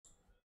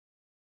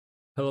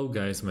Hello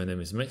guys, my name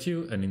is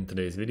Matthew, and in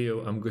today's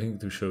video I'm going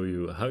to show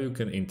you how you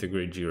can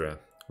integrate Jira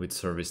with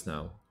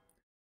ServiceNow.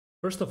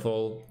 First of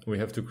all, we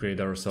have to create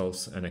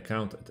ourselves an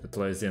account at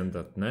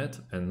Atlassian.net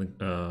and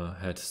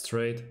head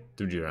straight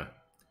to Jira.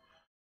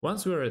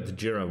 Once we are at the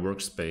Jira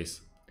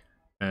workspace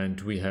and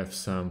we have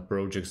some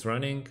projects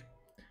running,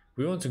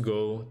 we want to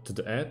go to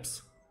the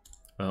apps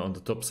on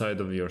the top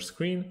side of your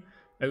screen,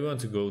 and we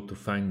want to go to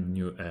find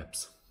new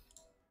apps.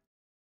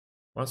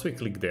 Once we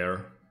click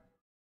there,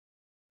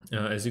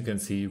 as you can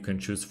see, you can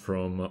choose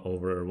from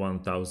over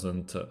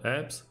 1000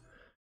 apps,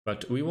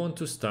 but we want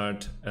to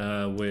start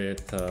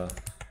with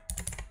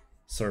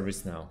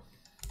ServiceNow,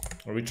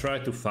 or we try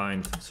to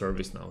find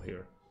ServiceNow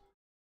here.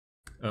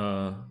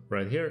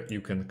 Right here,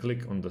 you can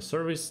click on the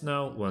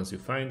ServiceNow once you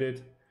find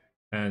it,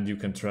 and you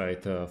can try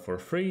it for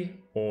free,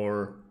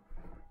 or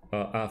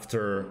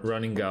after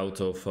running out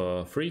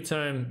of free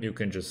time, you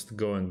can just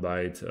go and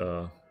buy it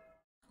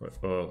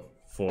for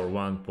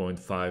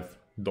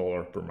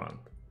 $1.5 per month.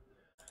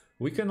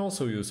 We can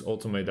also use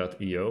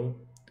Automate.io,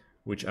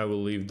 which I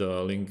will leave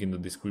the link in the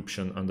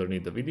description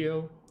underneath the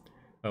video.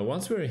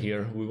 Once we're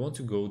here, we want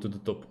to go to the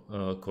top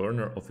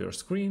corner of your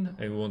screen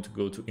and we want to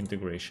go to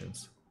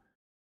integrations.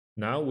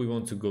 Now we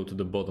want to go to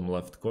the bottom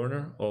left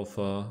corner of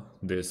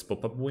this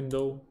pop-up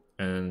window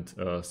and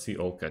see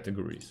all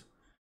categories.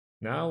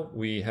 Now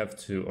we have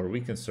to, or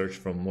we can search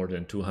from more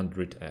than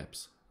 200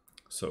 apps.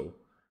 So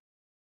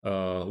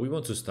we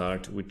want to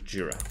start with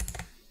Jira.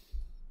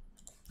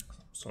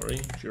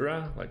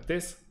 Jira, like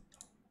this.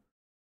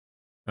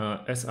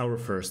 As our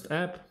first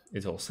app,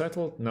 it's all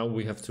settled. Now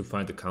we have to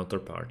find the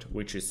counterpart,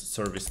 which is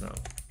ServiceNow.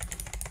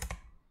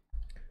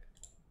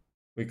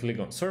 We click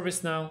on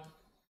ServiceNow,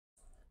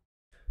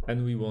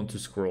 and we want to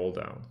scroll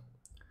down.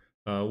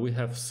 We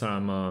have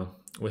some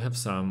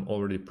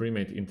already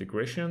pre-made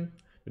integration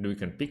that we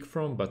can pick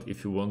from, but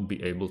if you won't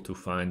be able to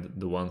find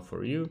the one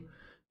for you,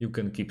 you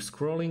can keep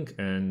scrolling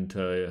and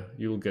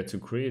you'll get to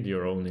create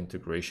your own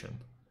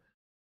integration.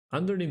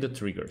 Underneath the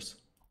triggers,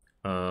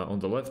 on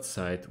the left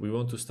side, we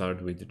want to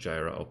start with the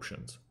Jira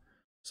options.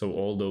 So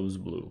all those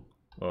blue.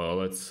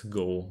 Let's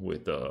go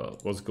with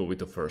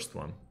the first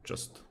one,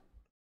 just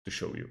to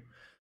show you.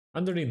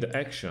 Underneath the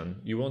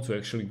action, you want to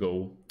actually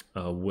go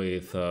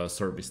with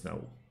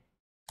ServiceNow.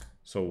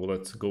 So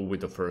let's go with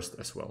the first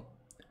as well.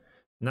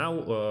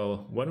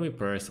 Now, when we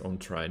press on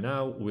Try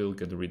Now, we'll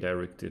get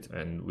redirected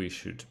and we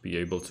should be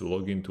able to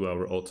log into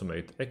our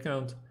Automate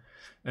account,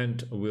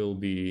 and we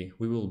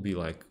will be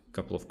like a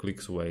couple of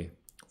clicks away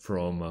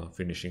from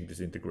finishing this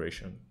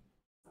integration.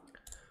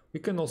 We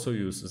can also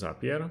use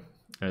Zapier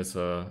as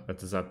at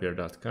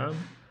Zapier.com,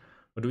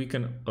 but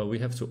we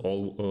have to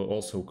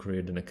also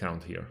create an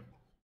account here.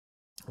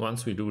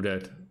 Once we do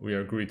that, we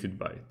are greeted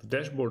by the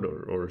dashboard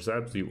or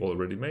Zaps you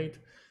already made,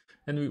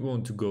 and we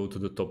want to go to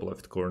the top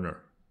left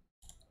corner.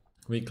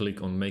 We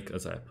click on Make a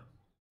Zap.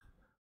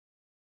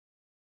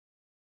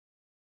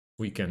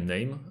 We can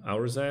name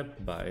our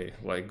Zap by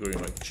going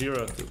like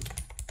Jira to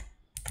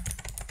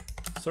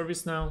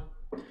ServiceNow,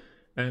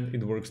 and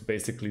it works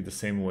basically the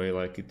same way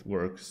like it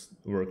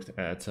worked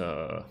at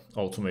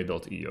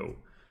Automate.io.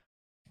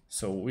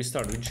 So we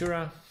start with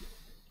Jira.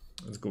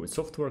 Let's go with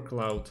Software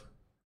Cloud.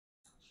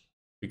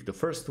 Pick the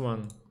first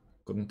one,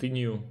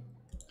 continue,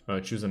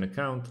 choose an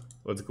account.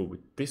 Let's go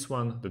with this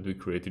one that we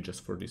created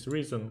just for this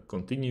reason,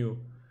 continue.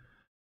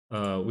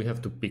 We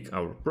have to pick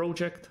our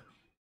project.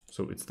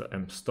 So it's the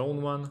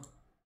M-Stone one.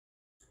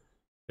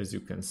 As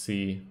you can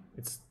see,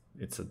 it's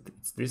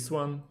this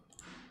one.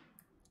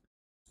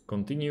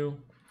 Continue,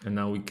 and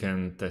now we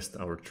can test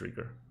our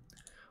trigger.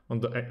 On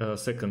the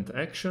second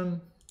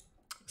action,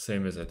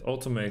 same as at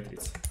Automate,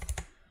 it's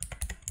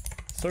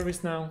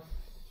ServiceNow.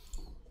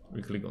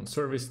 We click on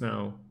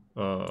ServiceNow.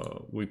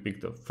 We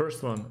pick the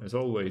first one as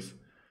always,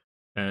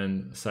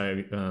 and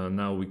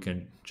now we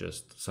can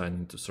just sign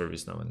into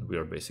ServiceNow and we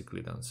are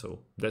basically done. So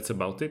that's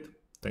about it.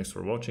 Thanks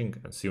for watching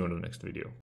and see you on the next video.